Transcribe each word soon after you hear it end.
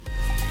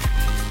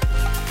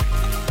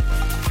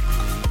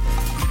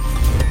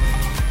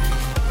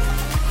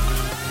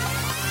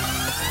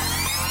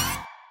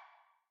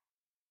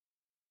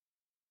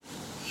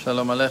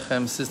Shalom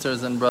Aleichem,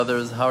 sisters and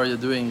brothers, how are you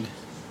doing?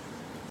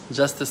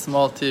 Just a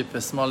small tip, a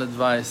small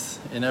advice.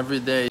 In every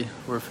day,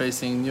 we're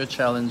facing new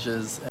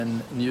challenges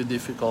and new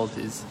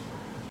difficulties.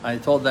 I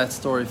told that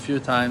story a few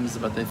times,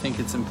 but I think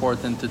it's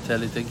important to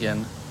tell it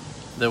again.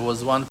 There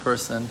was one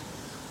person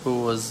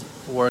who was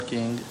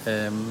working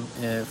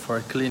for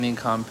a cleaning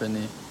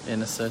company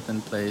in a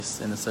certain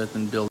place, in a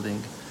certain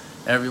building.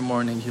 Every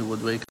morning he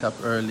would wake up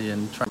early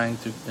and trying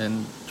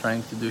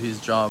to do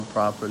his job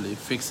properly,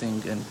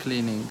 fixing and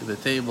cleaning the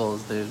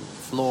tables, the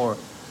floor,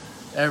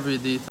 every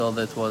detail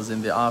that was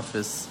in the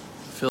office,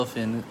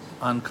 filthy and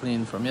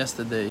unclean from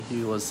yesterday.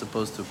 He was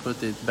supposed to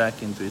put it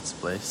back into its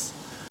place.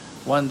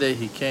 One day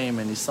he came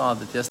and he saw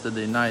that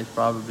yesterday night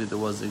probably there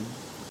was a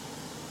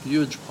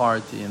huge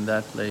party in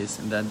that place,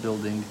 in that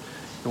building.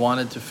 He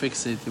wanted to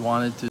fix it. He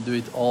wanted to do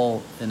it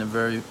all in a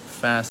very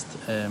fast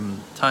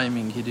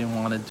timing. He didn't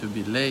want it to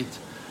be late.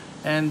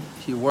 And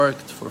he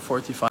worked for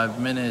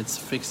 45 minutes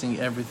fixing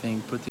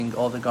everything, putting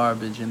all the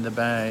garbage in the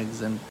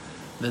bags and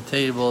the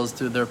tables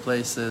to their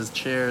places,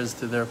 chairs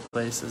to their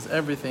places,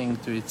 everything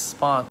to its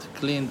spot,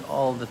 cleaned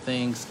all the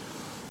things.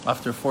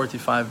 After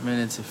 45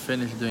 minutes, he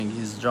finished doing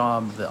his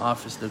job. The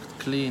office looked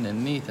clean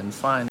and neat and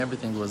fine.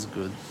 Everything was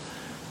good.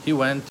 He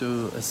went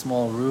to a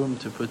small room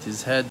to put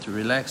his head, to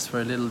relax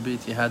for a little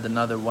bit. He had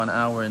another 1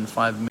 hour and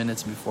 5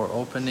 minutes before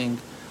opening,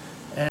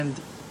 and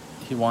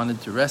he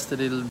wanted to rest a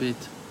little bit,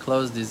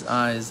 closed his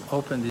eyes,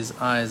 opened his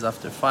eyes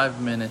after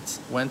 5 minutes,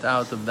 went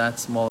out of that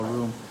small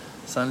room.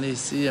 Suddenly he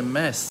see a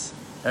mess,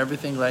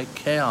 everything like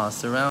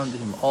chaos around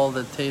him, all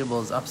the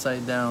tables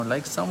upside down,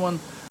 like someone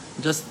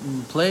just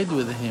played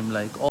with him,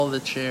 like all the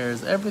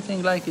chairs,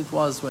 everything like it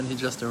was when he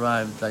just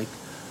arrived, like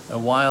a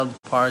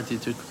wild party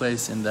took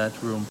place in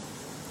that room.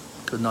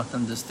 Could not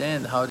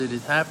understand how did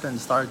it happen,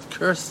 started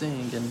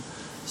cursing and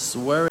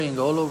swearing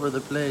all over the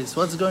place.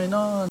 What's going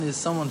on? Is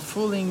someone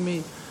fooling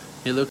me?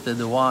 He looked at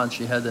the watch.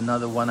 He had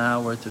another 1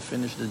 hour to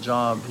finish the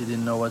job. He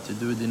didn't know what to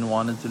do, didn't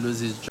want to lose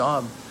his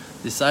job.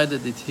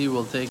 Decided that he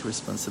will take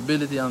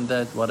responsibility on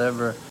that,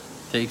 whatever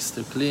takes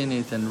to clean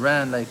it, and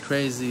ran like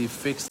crazy,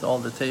 fixed all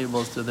the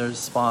tables to their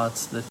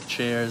spots, the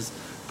chairs,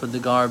 put the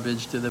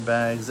garbage to the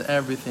bags,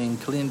 everything,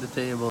 cleaned the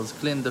tables,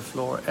 cleaned the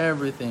floor,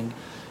 everything.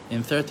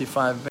 In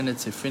 35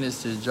 minutes he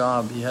finished his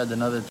job. He had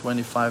another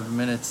 25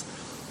 minutes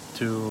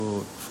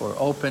for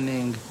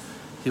opening.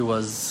 He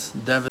was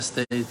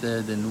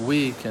devastated and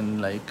weak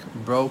and like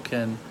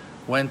broken.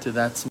 Went to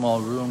that small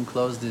room,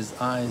 closed his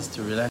eyes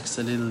to relax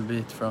a little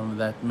bit from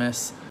that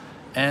mess,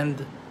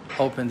 and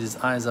opened his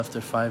eyes after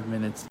 5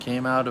 minutes.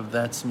 Came out of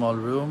that small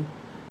room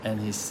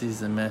and he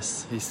sees a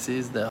mess. He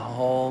sees the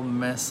whole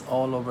mess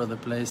all over the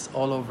place,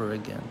 all over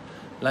again.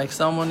 Like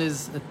someone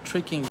is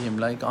tricking him,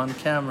 like on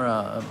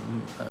camera.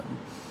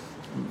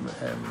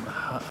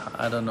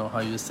 I don't know how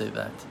you say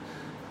that.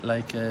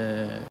 Like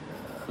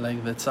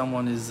that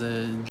someone is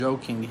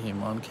joking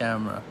him on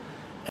camera.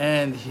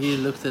 And he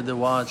looked at the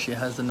watch. He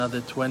has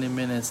another 20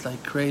 minutes,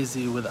 like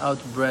crazy, without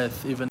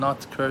breath, even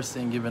not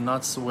cursing, even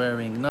not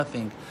swearing,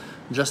 nothing.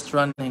 Just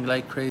running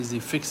like crazy,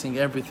 fixing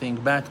everything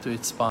back to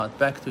its spot,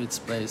 back to its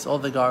place, all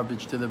the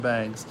garbage to the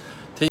bags,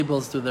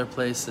 tables to their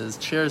places,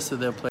 chairs to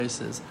their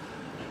places.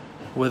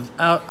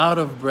 Out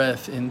of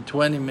breath, in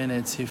 20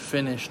 minutes, he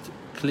finished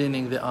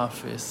cleaning the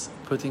office,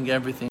 putting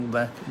everything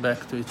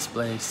back to its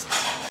place,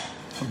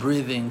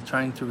 breathing,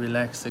 trying to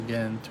relax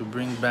again, to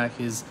bring back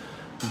his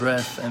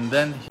breath. And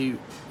then he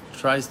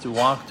tries to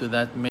walk to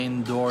that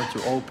main door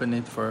to open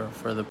it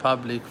for the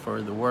public,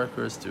 for the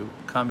workers to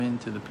come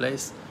into the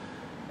place.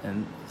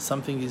 And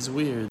something is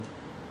weird.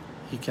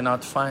 He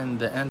cannot find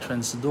the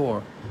entrance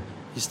door.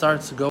 He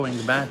starts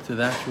going back to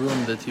that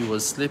room that he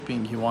was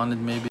sleeping. He wanted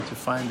maybe to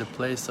find a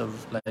place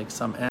of like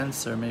some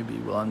answer. Maybe he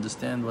will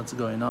understand what's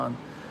going on.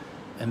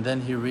 And then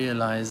he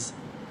realized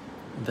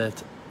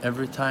that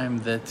every time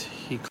that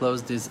he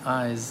closed his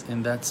eyes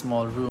in that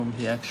small room,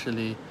 he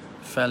actually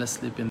fell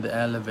asleep in the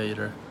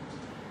elevator.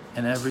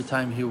 And every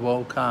time he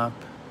woke up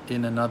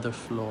in another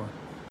floor.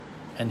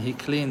 And he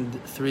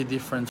cleaned 3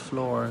 different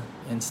floors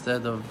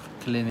instead of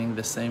cleaning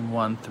the same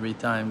one 3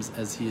 times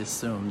as he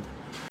assumed.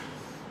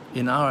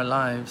 In our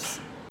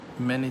lives,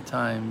 many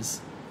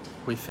times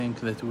we think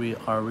that we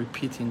are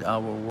repeating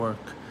our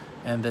work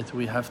and that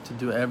we have to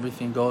do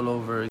everything all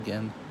over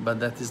again,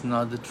 but that is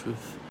not the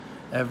truth.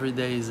 Every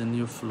day is a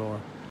new floor.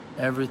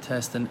 Every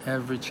test and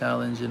every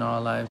challenge in our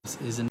lives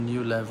is a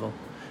new level.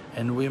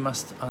 And we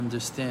must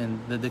understand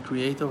that the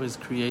Creator is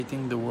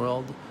creating the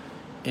world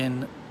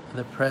in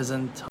the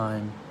present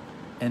time.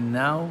 And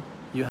now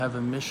you have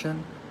a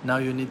mission. Now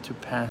you need to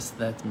pass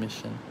that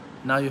mission.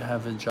 Now you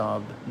have a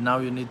job. Now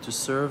you need to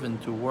serve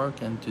and to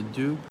work and to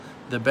do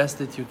the best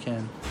that you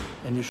can.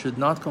 And you should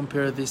not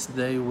compare this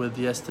day with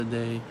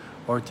yesterday,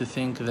 or to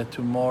think that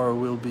tomorrow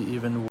will be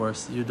even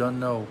worse. You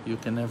don't know. You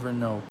can never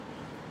know.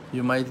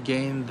 You might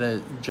gain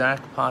the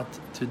jackpot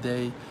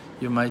today.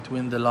 You might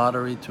win the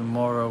lottery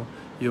tomorrow.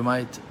 You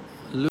might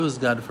lose,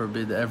 God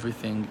forbid,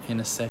 everything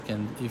in a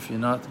second if you're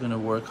not going to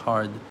work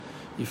hard,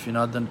 if you're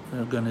not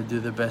going to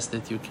do the best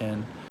that you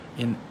can.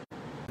 In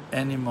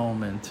any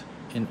moment,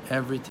 in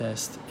every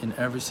test, in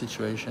every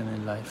situation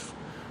in life.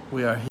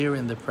 We are here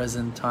in the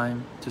present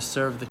time to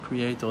serve the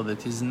Creator,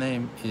 that His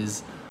name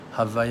is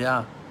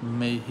Havaya,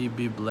 may He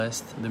be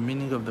blessed. The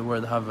meaning of the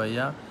word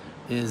Havaya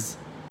is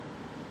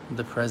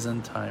the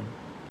present time,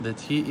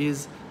 that He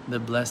is the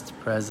blessed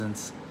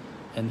presence,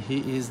 and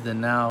He is the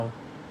now,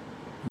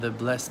 the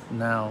blessed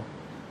now,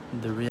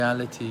 the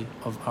reality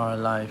of our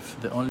life,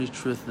 the only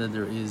truth that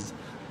there is,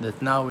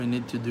 that now we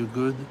need to do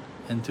good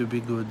and to be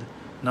good,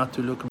 not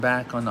to look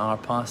back on our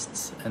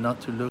pasts and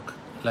not to look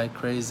like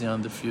crazy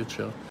on the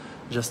future,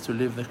 just to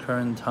live the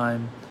current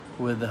time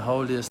with the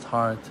holiest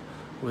heart,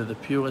 with the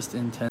purest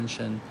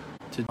intention,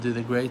 to do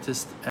the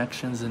greatest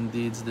actions and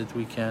deeds that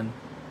we can,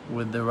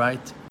 with the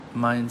right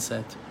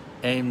mindset,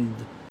 aimed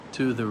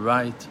to the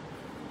right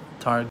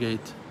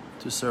target,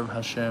 to serve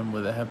Hashem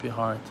with a happy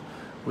heart,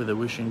 with a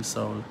wishing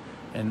soul.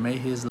 And may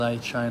His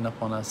light shine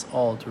upon us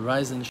all, to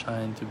rise and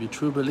shine, to be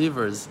true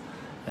believers,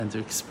 and to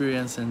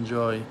experience and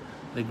enjoy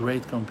the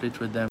great complete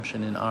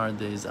redemption in our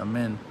days.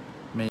 Amen.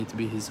 May it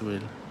be His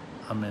will.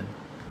 Amen.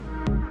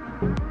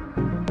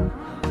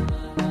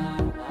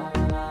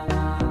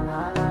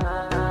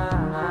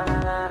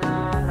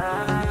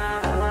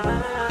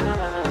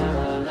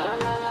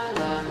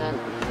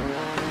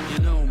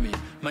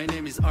 My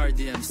name is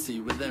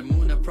RDMC with the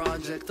Emunah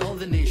Project, all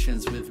the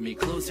nations with me.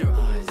 Close your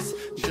eyes,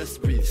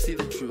 just breathe, see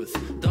the truth.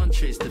 Don't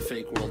chase the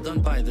fake world,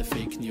 don't buy the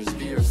fake news.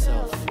 Be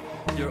yourself,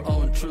 your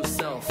own true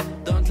self.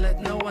 Don't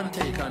let no one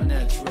take our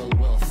natural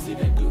wealth. See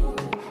the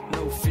good,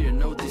 no fear,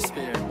 no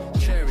despair.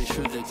 Cherish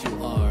who that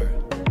you are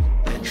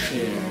and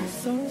share.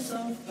 Source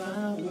of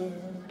power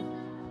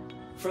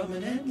from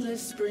an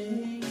endless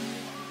spring.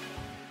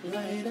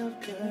 Light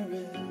of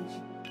courage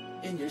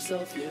in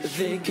yourself, yes.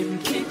 They can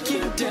kick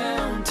you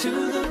down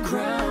to the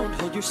ground.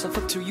 Hold yourself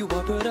up till you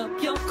are, put up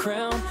your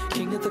crown.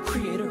 King of the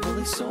Creator,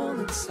 holy soul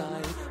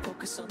inside.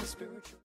 Focus on the spiritual.